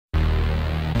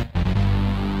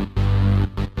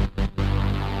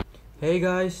Hey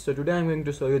guys, so today I'm going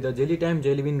to show you the Jellytime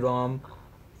Jellybean Rom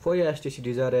for your HTC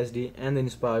Desire SD and the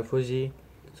Inspire 4G.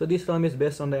 So this ROM is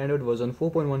based on the Android version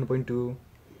 4.1.2,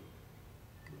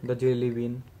 the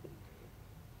Jellybean.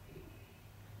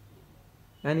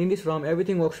 And in this ROM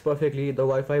everything works perfectly, the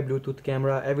Wi-Fi, Bluetooth,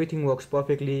 camera, everything works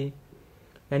perfectly.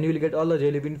 And you will get all the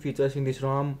Jellybean features in this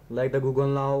ROM like the Google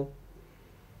Now.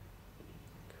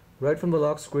 Right from the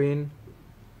lock screen,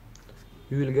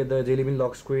 you will get the Jellybean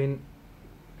lock screen,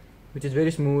 which is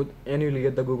very smooth, and you will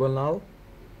get the Google Now,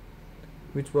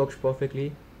 which works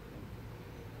perfectly.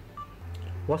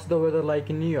 What's the weather like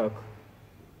in New York?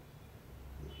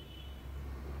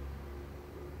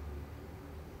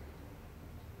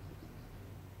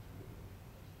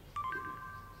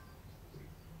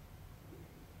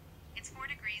 It's 4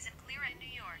 degrees and clear in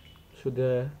New York. So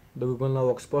the Google Now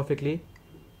works perfectly.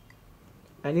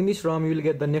 And in this ROM you will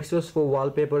get the Nexus for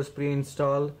wallpapers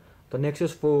pre-installed, the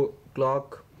Nexus for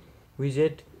clock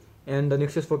widget, and the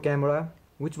Nexus for camera,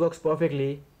 which works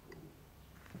perfectly.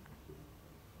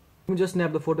 You just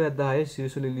snap the photo at the highest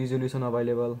resolution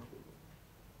available.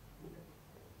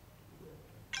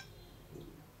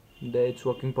 There it's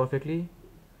working perfectly.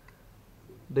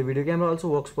 The video camera also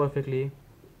works perfectly.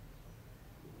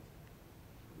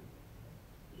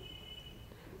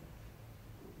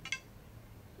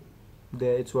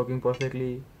 There it's working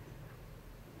perfectly.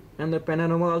 And the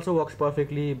panorama also works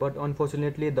perfectly, but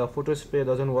unfortunately the photo spray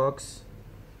doesn't works.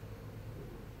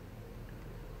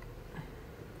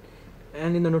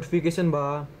 And in the notification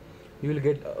bar you will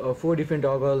get 4 different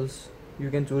toggles you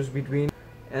can choose between,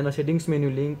 and a settings menu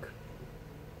link.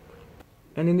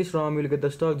 And in this ROM you will get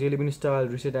the stock Jellybean style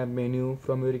reset app menu,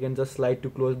 from where you can just slide to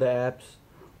close the apps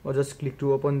or just click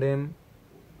to open them.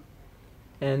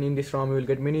 And in this ROM you will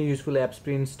get many useful apps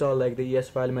pre-installed like the ES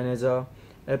File Manager,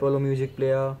 Apollo Music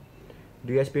Player,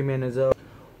 DSP Manager,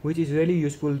 which is really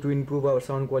useful to improve our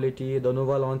sound quality, the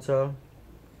Nova Launcher.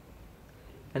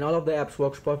 And all of the apps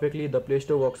works perfectly, the Play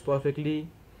Store works perfectly.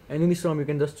 And in this ROM you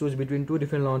can just choose between 2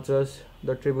 different launchers,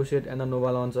 the Trebuchet and the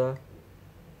Nova Launcher.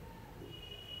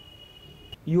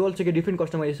 You also get different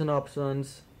customization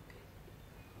options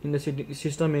in the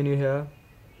system menu here,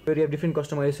 where you have different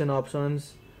customization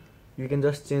options. You can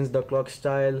just change the clock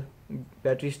style,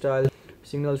 battery style,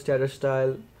 signal status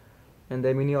style, and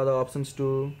there are many other options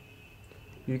too.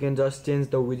 You can just change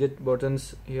the widget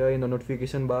buttons here in the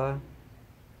notification bar,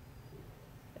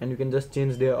 and you can just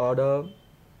change their order.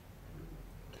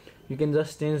 You can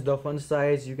just change the font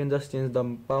size, you can just change the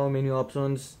power menu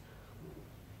options,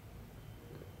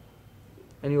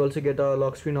 and you also get a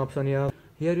lock screen option here.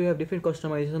 Here you have different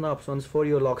customization options for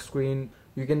your lock screen.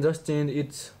 You can just change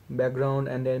its background,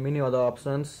 and there are many other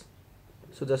options,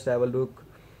 so just have a look.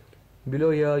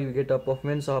 Below here you get a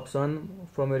performance option,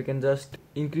 from where you can just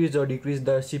increase or decrease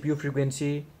the CPU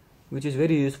frequency, which is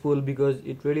very useful because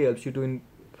it really helps you to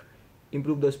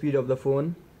improve the speed of the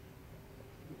phone.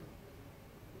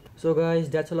 So guys,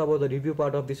 that's all about the review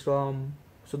part of this ROM.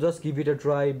 So just give it a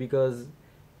try because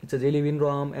it's a Jellybean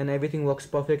ROM and everything works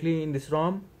perfectly in this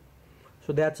ROM.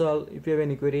 So that's all. If you have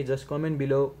any query, just comment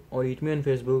below or hit me on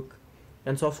Facebook,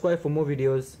 and subscribe for more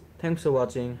videos. Thanks for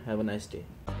watching. Have a nice day.